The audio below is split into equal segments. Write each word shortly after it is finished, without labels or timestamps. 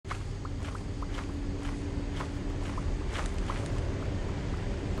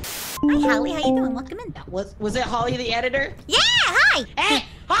Hi, Holly. How you doing? Welcome in. Was it Holly the editor? Yeah, hi. Hey,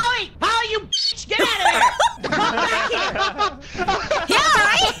 Holly! Holly, you bitch! Get out of here! Come back here! Yeah, all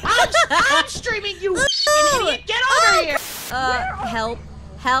right. I'm streaming, you idiot! Get over here! Help.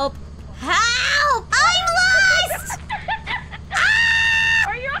 Help. Help! I'm lost!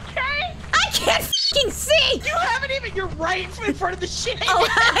 Are you okay? I can't fucking see! You haven't even, you're right in front of the shit. Oh,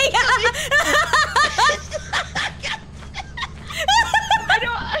 hi. I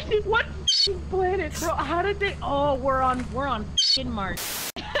don't, what planet, bro? How did they, oh, we're on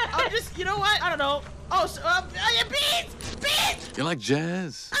Mars. I'm just, you know what? I don't know. Oh, so, beans! Beans! You like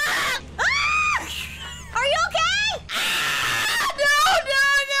jazz? Are you okay? No!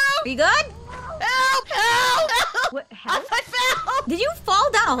 Are you good? Help! What, help? I fell! Did you fall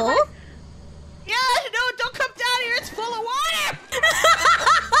down a hole? Yeah, no, don't come down here. It's full of water.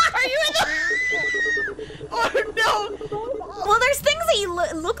 Are you in the? Oh no! Well, there's things that you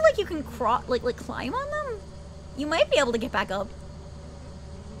look like you can like climb on them. You might be able to get back up.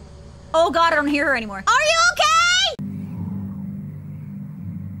 Oh God, I don't hear her anymore. Are you okay?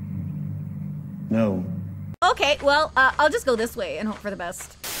 No. Okay, well, I'll just go this way and hope for the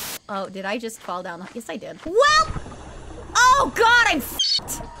best. Oh, did I just fall down? Yes, I did. Well, oh God, I'm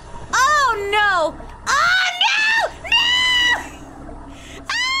f***ed. Oh no! Oh no! No!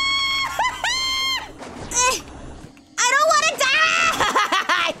 Ah! I don't want to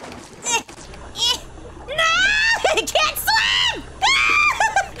die! No! I can't swim!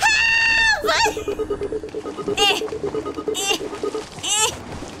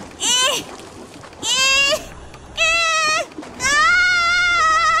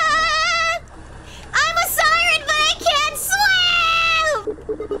 I'm a siren, but I can't swim!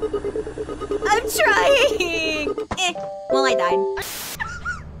 I'm trying! Well, I died.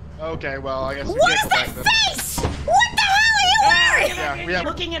 Okay, well, I guess we What can't is go that back then. face? What the hell are you wearing? Yeah, we have.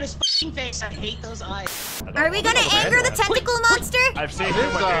 Looking at his f***ing face, I hate those eyes. Are we gonna anger the tentacle monster? I've seen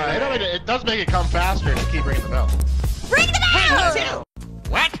it does make it come faster to keep ringing the bell. Ring the bell! Me too.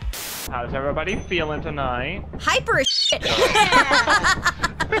 What? How's everybody feeling tonight? Hyper as shit. I'm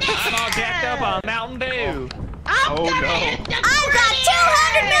all jacked up on Mountain Dew. Oh no! I've got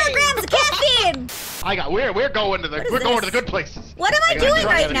 200 milligrams of caffeine. We're going to the good places. What am I gotta doing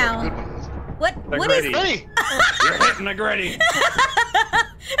try right to go to now? the good places. The What is? gritty. Ready? You're hitting the gritty.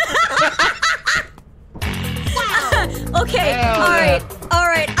 Okay, Hell all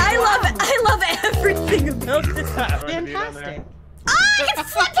right. I love everything about this. Fantastic. Oh, I can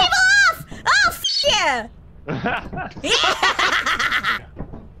flip people off! Oh, yeah!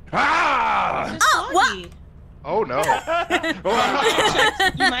 Ah! Oh, what? Oh no! You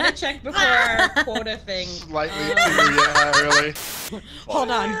might have checked before our quota thing. Slightly too, yeah, really. Hold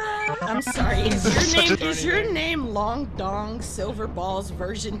on. I'm sorry. Such Is a your name Long Dong Silver Balls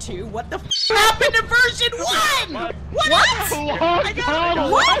version 2? What the f happened to version 1? What? I got it.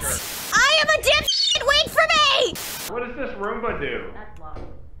 What? I am a dipshit! Wait for me! What does this Roomba do?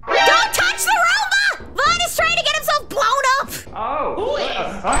 Don't touch the Roomba! Vaughn is trying to get himself blown up! Oh! Who is?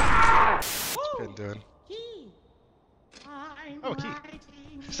 Ah! What's been doing? Oh, key.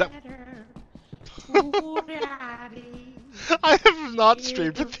 Is Is that- I have not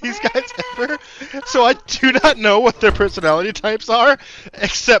streamed with these guys ever, so I do not know what their personality types are,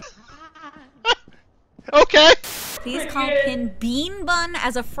 except. Okay. Please call PinBun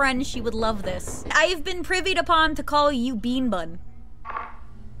as a friend. She would love this. I've been privied upon to call you Beanbun.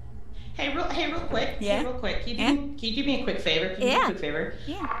 Hey, real quick. Yeah? Hey, real quick. Can you do me a quick favor? Can you do me Yeah. a quick favor?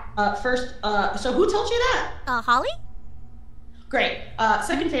 Yeah. First, so who told you that? Holly? Great.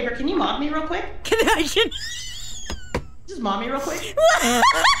 Second favor, can you mob me real quick? Just mob me real quick.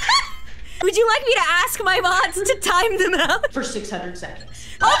 Would you like me to ask my mods to time them out? For 600 seconds.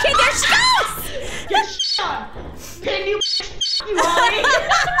 Okay, there she goes! Get shit on! Pin you, you Holly!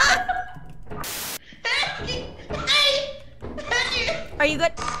 Hey! Are you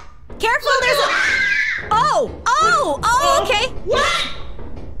good? Careful, there's a... Oh, okay. What?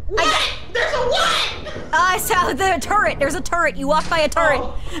 What? There's a what? I saw the turret. There's a turret. You walked by a turret.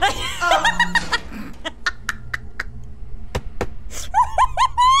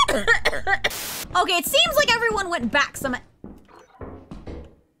 Okay, it seems like everyone went back some...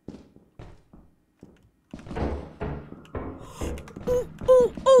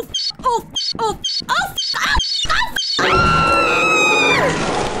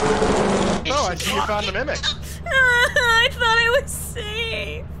 Oh, I see you found the mimic. I thought I was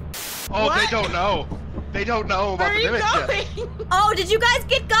safe. Oh, What? they don't know. They don't know about Where are the you mimic yet. going? Oh, did you guys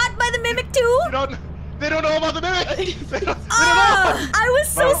get got by the mimic too? They don't know about the mimic. They don't know. I was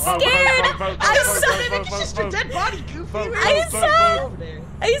so scared. It's just a dead body, Goofy. I saw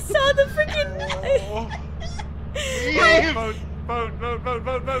leave! Vote.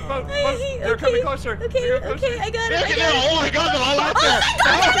 They're coming closer. Okay, okay, I got it. Oh my god, they're all out there!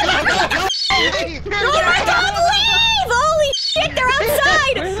 Oh my god, leave! Holy shit, they're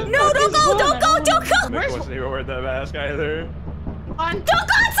outside! No, don't go, don't go, don't go! Nick wasn't even wearing the mask either. Don't go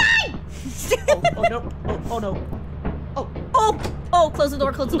outside! Oh no. Oh no. Oh, close the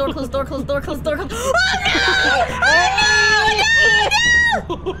door, close the door, close the door, close the door, close the door. Oh no!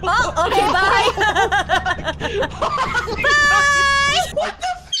 Oh no! Oh, okay, bye! Bye! What the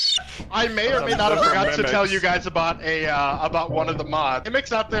I may or may not have forgot to tell you guys about about one of the mods.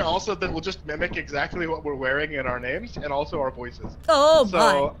 Mimics out there also that will just mimic exactly what we're wearing in our names and also our voices. Oh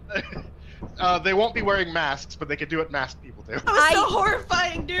So, they won't be wearing masks, but they can do what masked people do. That was so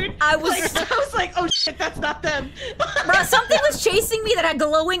horrifying, dude. I was like, oh shit, that's not them. Bro, something was chasing me that had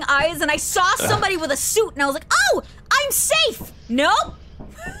glowing eyes, and I saw somebody with a suit, and I was like, oh, I'm safe. Nope.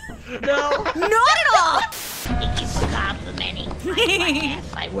 No. Not at all. It's complimenting my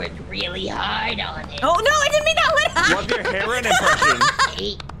ass. I worked really hard on it. Oh no, I didn't mean that one. What's your heroin impression?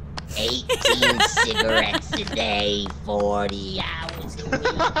 18 cigarettes a day, 40 hours a week.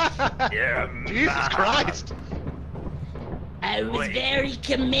 Yeah, Jesus Christ! I was very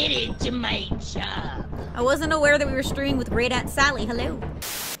committed to my job. I wasn't aware that we were streaming with Great Aunt Sally. Hello.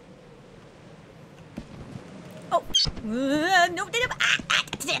 Oh. No.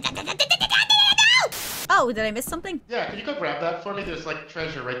 Oh, did I miss something? Yeah, can you go grab that for me? There's like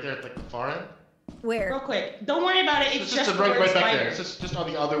treasure right there at like the far end. Where? Real quick, don't worry about it. It's just right back spider. there. It's just on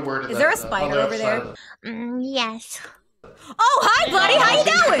the other word. Is there a spider over there? Yes. Oh, hi, buddy. How you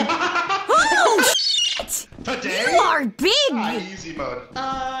doing? Oh, shit! Today? You are big. Easy mode.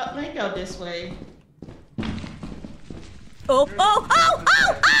 Let me go this way. Oh. What?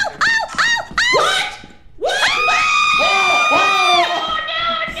 What?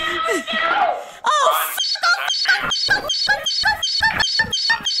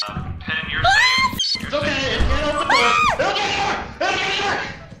 It's okay. Get open the door.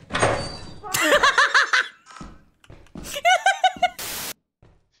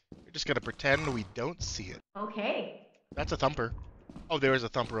 We're just gonna pretend we don't see it. Okay. That's a thumper. Oh, there is a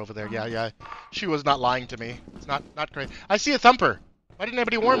thumper over there. Yeah. She was not lying to me. It's not crazy. I see a thumper. Why didn't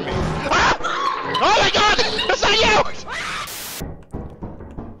anybody warn me? Ah! Oh my god! It's not you!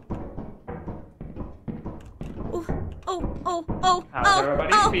 How's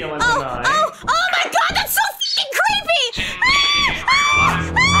everybody feeling tonight? Oh my god, that's so fucking creepy!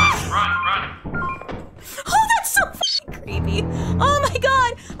 Run! Oh, that's so fucking creepy. Oh my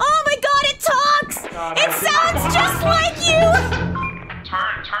god, it talks! It sounds just like you!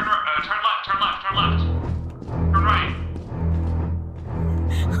 Turn left. Turn right.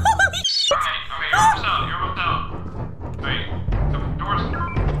 Holy shit! Okay, you're almost out. Wait, the door's...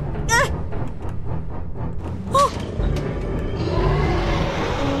 Oh.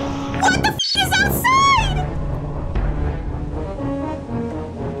 What the f is outside?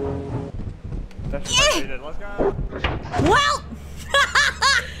 That's what we did. Let's go. Well!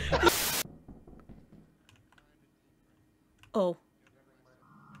 Oh.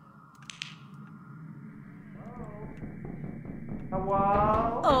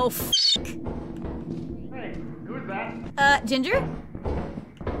 Hello? Oh, f. Hey, who's that? Ginger?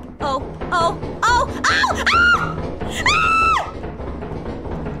 Oh. Ow! I'm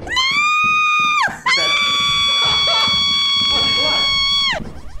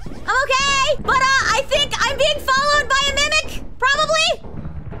okay, but I think I'm being followed by a mimic, probably.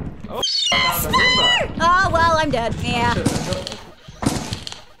 Oh, found the Roomba. Oh well, I'm dead.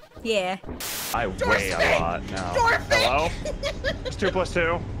 Yeah. I weigh a lot now. Hello? It's 2 +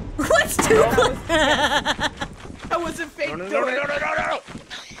 2. What's 2 plus? That wasn't fake. No.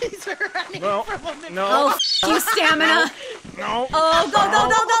 He's running No. from a minute. No. Oh, you stamina. No. Oh,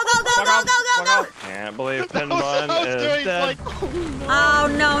 go. Can't believe PinBun is dead. Oh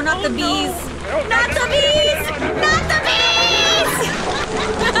no, not the bees. Not the bees! Not the bees!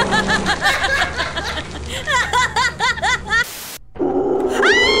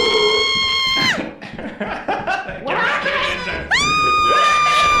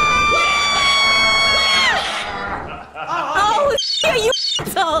 Oh, shit, you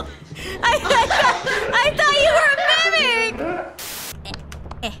asshole! I thought you were a mimic!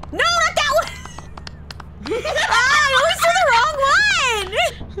 No, not that one! I always do the wrong one!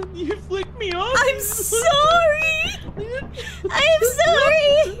 You flicked me off. I'm sorry! I'm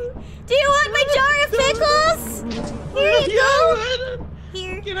sorry! Do you want my jar of pickles? Here you go!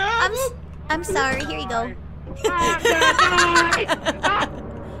 Here. Get out. I'm sorry, here you go. I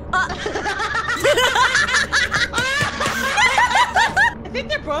think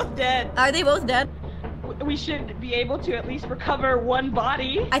they're both dead. Are they both dead? We should be be able to at least recover one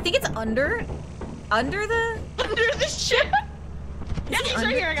body. I think it's under the ship. Yeah, he's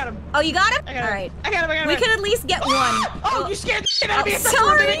right here. I got him. Oh, you got him? I got him. All right. I got him. We could at least get one. Oh, you scared the shit out of me.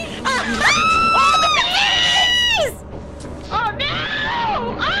 Sorry. Oh, the police! Oh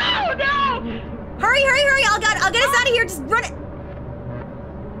no! Oh no! Hurry! I'll get us out of here. Just run it.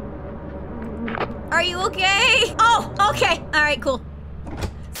 Are you okay? Oh, okay. All right, cool.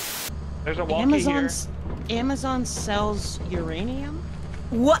 There's a walkie here. Amazon sells uranium?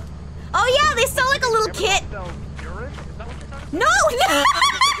 What? Oh yeah, they sell like a little kit. No!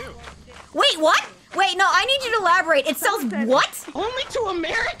 Wait, what? Wait, no, I need you to elaborate. It sells what? Only to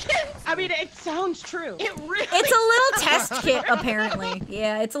Americans? I mean, it sounds true. It really It's a little test kit, apparently.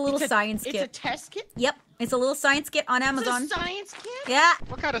 Yeah, it's a little science kit. It's a test kit? Yep, it's a little science kit on Amazon. It's a science kit? Yeah.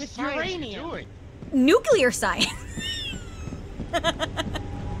 What kind of With science uranium. are you doing? Nuclear science.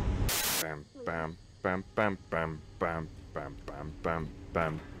 Bam, bam, bam, bam, bam, bam, bam, bam, bam,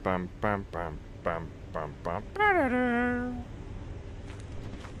 bam, bam, bam, bam, bam, bam, bam.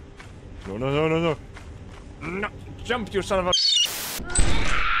 No. No, jump, you son of a...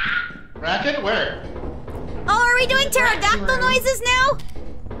 Racket? Where? Oh, are we doing pterodactyl noises now?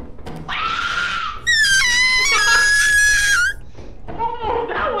 Oh,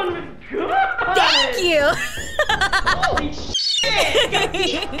 that one was good! Thank you! Holy shit!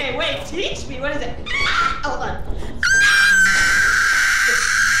 Hey, wait, teach me, what is it? Hold on.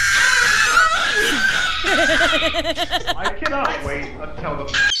 I cannot wait until the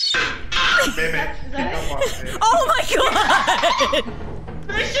mimic can come on stage. Oh my god!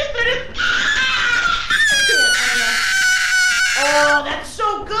 There's just Oh, that's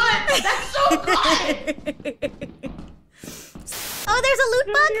so good! That's so good! Oh, there's a loot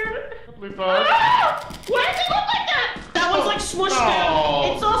bug? Loot bug. Why does it look like that? That one's like smushed No.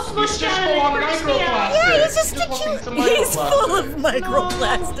 down. It's all smushed He's just down full and on it freaks me out. microplastic. Yeah, he's just looking some He's full of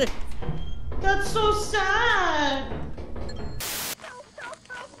microplastic. microplastic. That's so sad.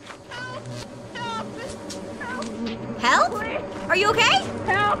 Help? Are you okay?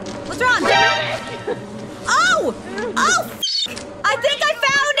 Help! What's wrong? Oh! Oh! I think I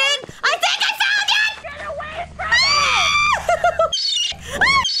found it! I think I found it! Get away from it!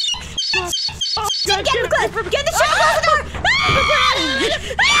 Get him close! Get the shit close the door!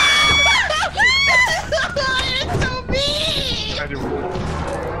 It's so mean!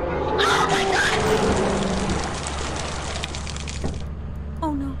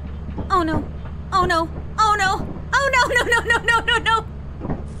 Oh no! Oh no! Oh no! Oh no! Oh no! No! No! No! No! No! No!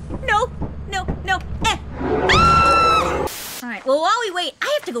 No! No! No! Eh! Ah! All right. Well, while we wait,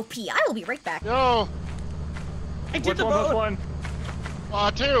 I have to go pee. I will be right back. Yo. I did Which the one was vote. one?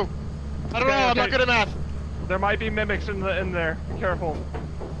 Two. I don't know. I'm not okay. good at math. There might be mimics in there. Be careful.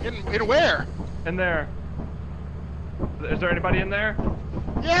 In where? In there. Is there anybody in there?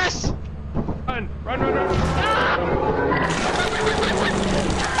 Yes. Run!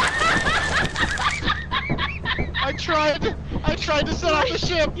 I tried to set off the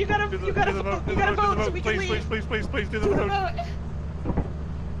ship. You gotta vote so we can leave. Please, do Do the vote.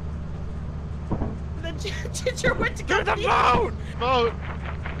 The ginger went to go Do the pee. vote! Vote.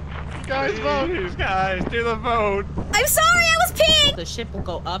 You guys vote. Please, guys, do the vote. I'm sorry. I was peeing. The ship will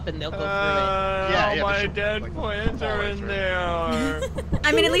go up and they'll go through Yeah, all the my ship, dead like, points are falling in through. there.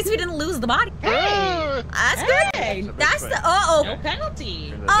 I mean, at least we didn't lose the body. Hey. That's good. Hey, That's the. no Uh-oh.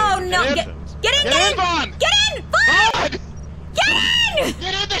 penalty. Oh no! Get Get in. in! Get in, Vaughn. Get in! Vaughn! Vaughn. Get in!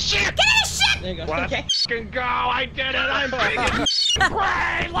 Get in the ship. Get in the ship! There you go. Let's Okay. fucking go! I did it! I'm freaking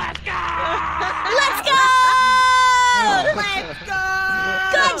brave! Let's go! Let's go! Let's go!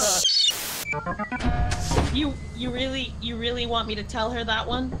 Good. You really want me to tell her that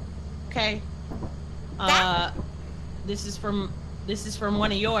one? Okay. This is from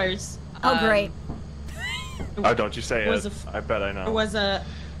one of yours. Oh great. Oh, don't you say Was it. a- I bet I know.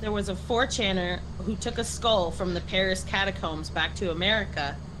 There was a 4chaner who took a skull from the Paris catacombs back to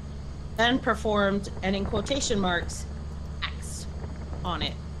America, and performed an, in quotation marks, axe on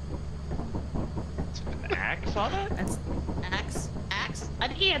it. An axe on it? That's axe. I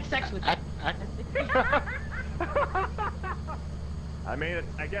think he had sex with it. I mean,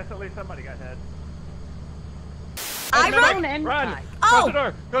 I guess at least somebody got head. I run. Run! Oh. Close the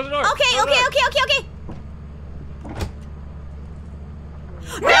door! Close the door! Okay. Close the door.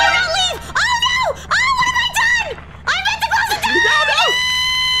 No, don't leave! Oh no! Oh, what have I done? I meant to close the door!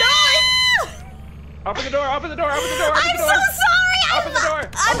 Open the door! Open the door! Open the door! I'm so sorry! Open the door!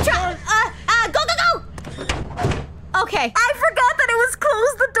 I'm trying. Go! Okay. I forgot that it was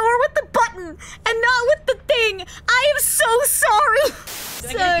close the door with the button and not with the thing. I am so sorry.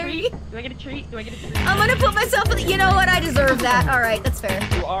 Do I get a treat? Do I get a treat? I'm gonna put myself in the, you know what? I deserve that. All right, that's fair.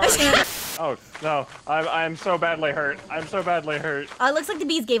 You are. Oh no, I'm so badly hurt. I'm so badly hurt. It looks like the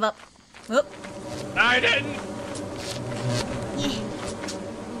bees gave up. Whoop. I didn't.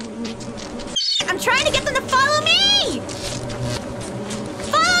 I'm trying to get them to follow me!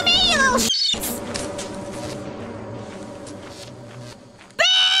 Follow me, you little shits!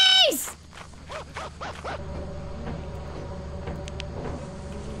 Bees!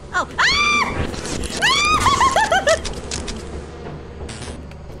 Oh. Ah!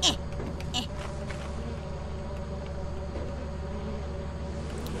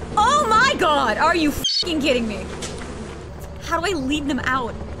 Oh my god! Are you f***ing kidding me? How do I lead them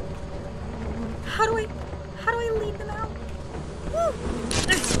out? How do I lead them out? Woo.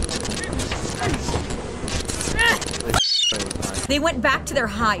 They went back to their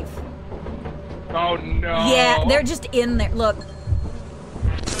hive. Oh no. Yeah, they're just in there. Look.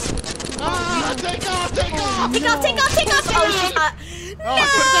 Ah, take off, take off! Take off, take off, take off! Oh, she's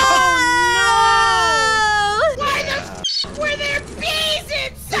no! Why the f were there bees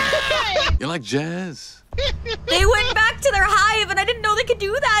inside? You like jazz? They went back to their hive, and I didn't know they could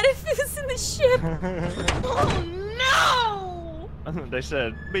do that if it was in the ship. Oh no! They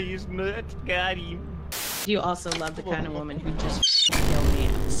said, bees nuts, got him. You also love the kind of woman who just kill me.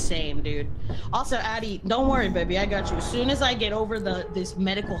 Same, dude. Also, Addie, don't worry, baby. I got you. As soon as I get over this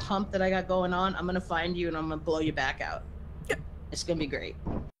medical hump that I got going on, I'm gonna find you and I'm gonna blow you back out. It's gonna be great.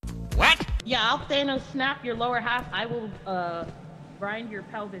 What? Yeah, I'll Thanos snap your lower half. I will grind your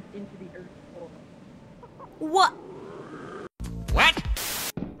pelvis into the earth. What? What?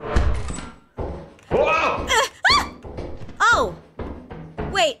 Whoa! Oh!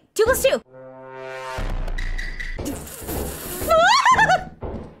 Wait, 2 + 2.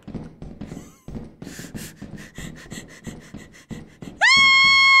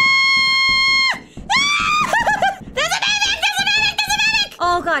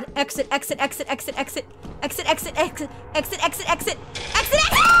 Oh god, exit, exit, exit, exit, exit, exit, exit, exit, exit, exit, exit, exit, exit!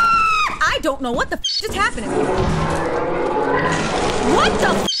 I don't know what the f just happened. What the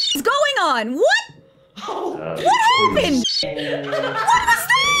f is going on? What? What happened? What was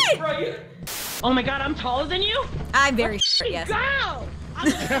that? Oh my god, I'm taller than you? I'm very short, yes. Girl! I'm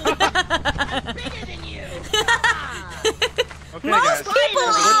bigger than you! Okay, Most guys. people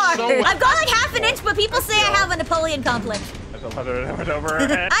are! So I've got like half an inch, but people say I have a Napoleon complex. I felt like it went over her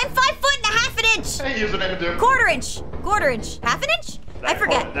head. I'm 5 foot and a half an inch! Hey, username and Quarter inch! Quarter inch. Half an inch? I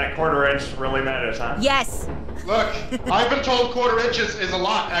forget. That quarter inch really matters, huh? Yes. Look, I've been told quarter inches is a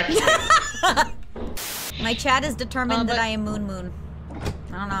lot, actually. My chat is determined that but- I am Moon Moon. I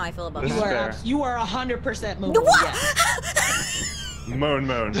don't know how I feel about This that. is fair. You are 100% moving. What? Yes. Moon.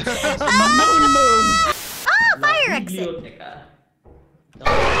 Moon. Oh, fire exit!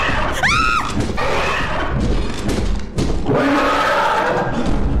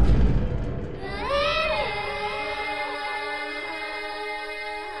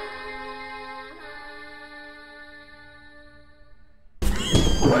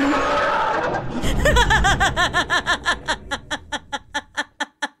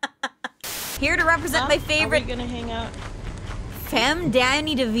 Here to represent my favorite Are we gonna hang out? Femme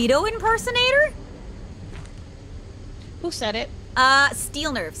Danny DeVito impersonator? Who said it?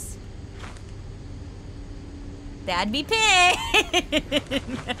 Steel Nerves. That'd be Pig.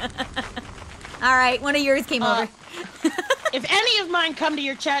 All right, one of yours came over. If any of mine come to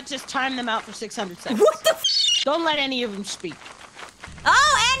your chat, just time them out for 600 seconds. What the f? Don't let any of them speak.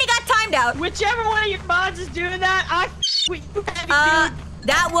 Oh, and he got timed out. Whichever one of your mods is doing that, I with you, heavy dude.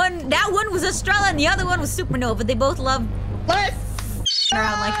 That one was Estrella and the other one was Supernova. They both love Let's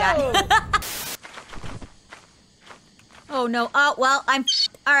around like that. Oh no. Oh well, I'm.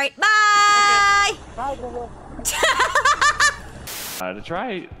 All right. Bye. To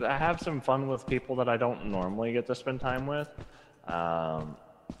try have some fun with people that I don't normally get to spend time with. You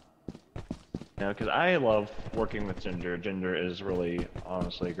know, because I love working with Ginger. Ginger is really,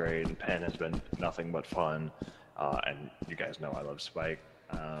 honestly great, and Penn has been nothing but fun. And you guys know I love Spike.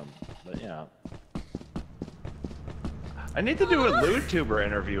 But yeah. I need to do a LewTuber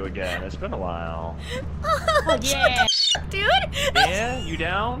interview again. It's been a while. Oh, yeah, dude. Yeah, you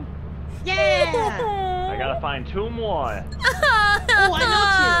down? yeah. I gotta find 2 more. Oh,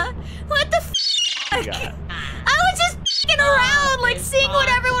 I know two. What the f? You got it. I was just f***ing around, like seeing what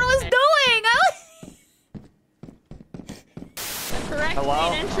everyone was doing. The correct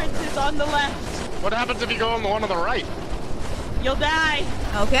Hello? main entrance is on the left. What happens if you go on the one on the right? You'll die.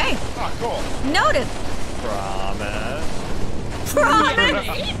 Okay. Oh, cool. Noted. Promise. Promise.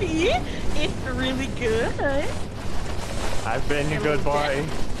 Maybe. It's really good. I've been your good boy.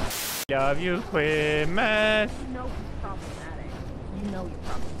 of you quit mess. You know you're problematic. You know you're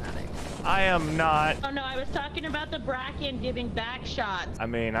problematic. I am not. Oh no, I was talking about the Bracken giving back shots. I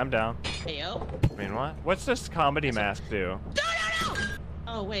mean, I'm down. Heyo. I mean, what? What's this comedy mask do? No, no, no!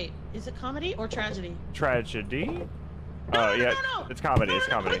 Oh wait, is it comedy or tragedy? Tragedy? No, Oh, no, yeah. no, no. It's comedy. No, It's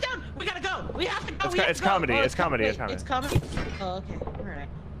no, no, comedy. put it down. We gotta go. We have to go. It's comedy. It's comedy. It's comedy. It's comedy. Oh, okay. All right.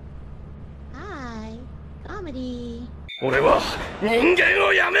 Hi, comedy. 俺は人間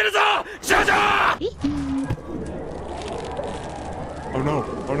をやめるぞジャジャー Oh no.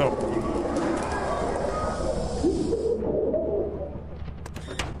 Oh no.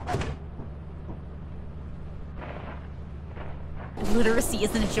 Literacy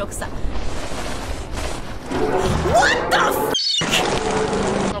isn't a joke, son. What the f?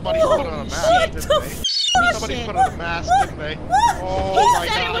 Somebody put on a mask, didn't they? Somebody put on a mask, didn't they? Oh He my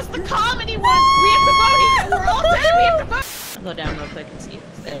said god. it was the comedy one. We have to vote. We're all dead. We have to vote. I'll go down real quick and see if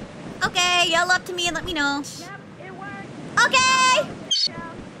it's there. Okay, yell up to me and let me know. Yep, it worked. Okay!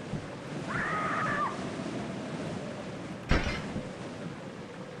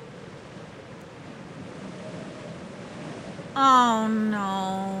 Oh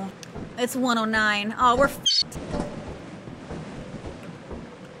no. It's 109. Oh, we're f***ed.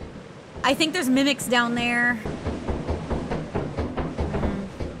 I think there's mimics down there.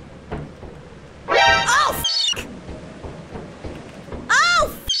 Oh, f***.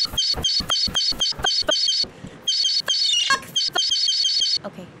 Oh, f***.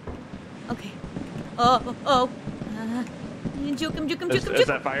 Okay. Okay. Oh, oh. Juke him, juke him, juke him, Is juke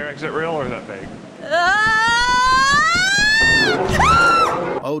that fire exit real or is that fake? him.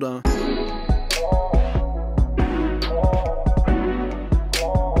 Hold on.